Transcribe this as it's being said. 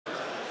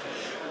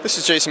This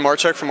is Jason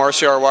Marchek from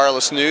RCR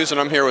Wireless News, and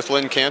I'm here with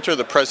Lyn Cantor,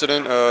 the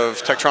president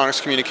of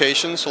Tektronix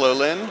Communications. Hello,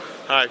 Lyn.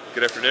 Hi,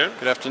 good afternoon.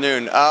 Good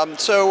afternoon.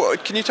 So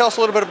can you tell us a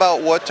little bit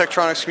about what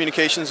Tektronix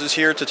Communications is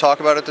here to talk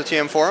about at the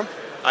TM Forum?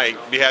 I'd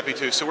be happy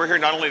to. So we're here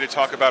not only to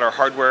talk about our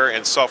hardware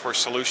and software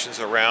solutions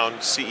around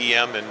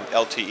CEM and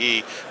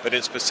LTE, but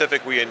in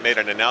specific we had made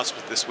an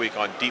announcement this week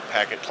on deep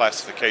packet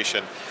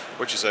classification,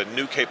 which is a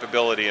new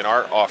capability in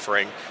our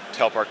offering to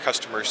help our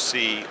customers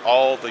see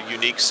all the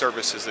unique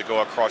services that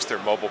go across their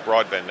mobile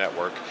broadband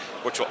network,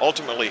 which will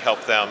ultimately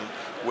help them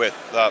with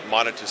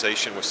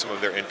monetization with some of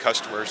their end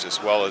customers,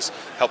 as well as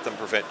help them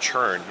prevent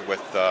churn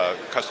with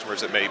customers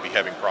that may be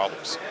having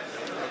problems.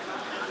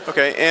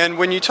 Okay, and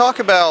when you talk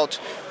about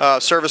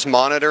service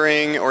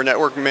monitoring or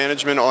network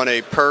management on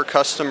a per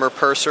customer,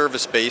 per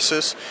service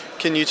basis,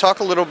 can you talk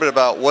a little bit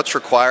about what's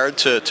required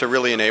to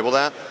really enable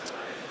that?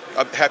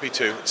 I'm happy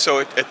to.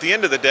 So at the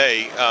end of the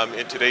day,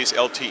 in today's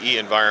LTE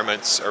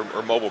environments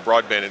or mobile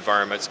broadband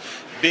environments,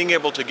 being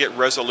able to get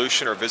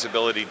resolution or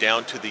visibility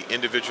down to the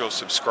individual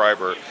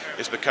subscriber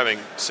is becoming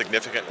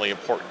significantly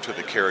important to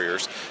the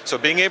carriers. So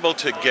being able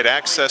to get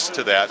access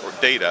to that or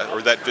data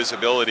or that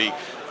visibility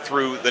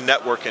through the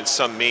network in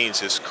some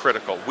means is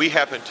critical. We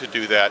happen to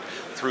do that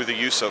through the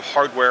use of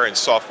hardware and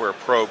software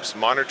probes,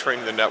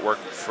 monitoring the network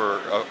for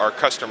our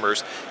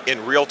customers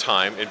in real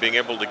time and being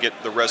able to get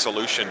the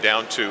resolution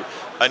down to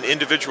an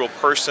individual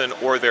person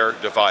or their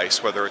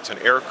device, whether it's an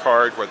air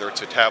card, whether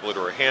it's a tablet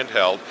or a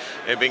handheld,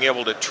 and being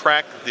able to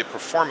track the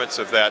performance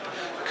of that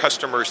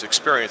customer's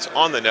experience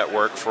on the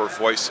network for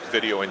voice,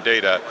 video, and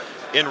data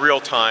in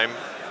real time,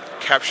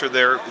 capture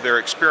their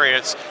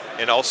experience,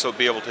 and also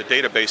be able to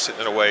database it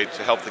in a way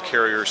to help the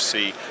carriers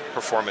see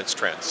performance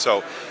trends.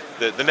 So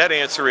the net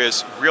answer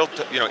is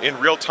in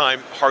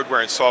real-time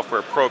hardware and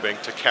software probing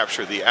to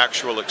capture the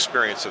actual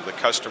experience of the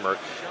customer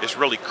is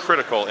really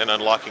critical in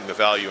unlocking the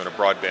value in a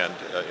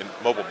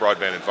mobile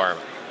broadband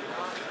environment.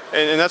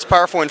 And that's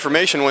powerful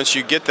information once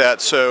you get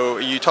that. So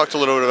you talked a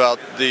little bit about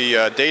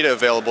the data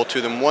available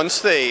to them. Once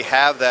they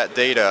have that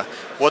data,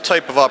 what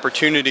type of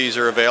opportunities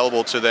are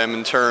available to them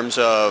in terms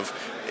of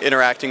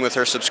interacting with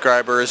their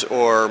subscribers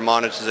or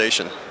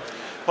monetization?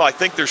 Well, I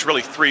think there's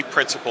really three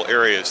principal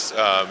areas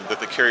that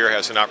the carrier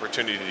has an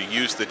opportunity to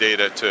use the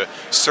data to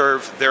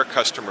serve their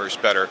customers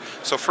better.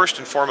 So first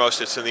and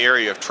foremost, it's in the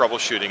area of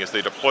troubleshooting as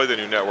they deploy the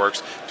new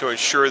networks to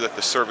ensure that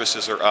the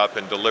services are up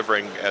and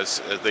delivering as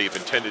they've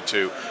intended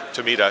to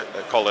meet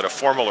call it a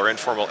formal or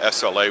informal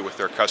SLA with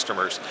their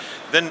customers.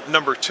 Then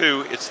number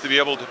two, it's to be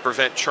able to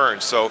prevent churn.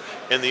 So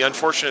in the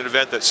unfortunate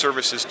event that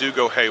services do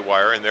go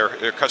haywire and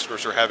their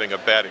customers are having a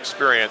bad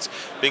experience,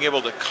 being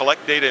able to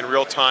collect data in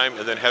real time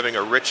and then having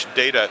a rich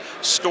data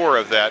store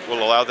of that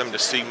will allow them to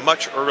see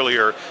much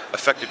earlier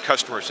affected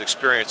customers'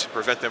 experience and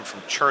prevent them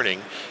from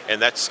churning.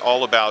 And that's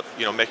all about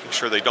making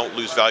sure they don't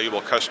lose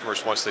valuable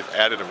customers once they've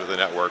added them to the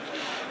network.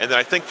 And then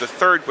I think the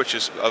third, which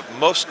is of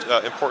most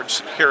importance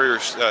to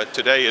carriers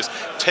today, is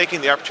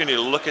taking the opportunity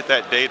to look at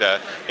that data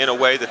in a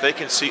way that they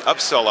can see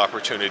upsell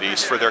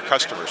opportunities for their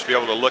customers. Be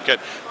able to look at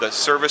the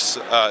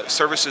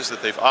services that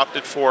they've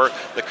opted for,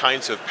 the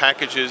kinds of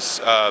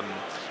packages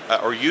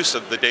or use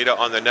of the data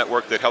on the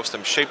network that helps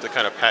them shape the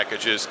kind of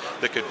packages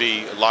that could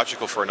be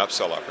logical for an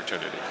upsell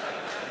opportunity.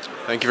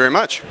 Thank you very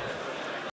much.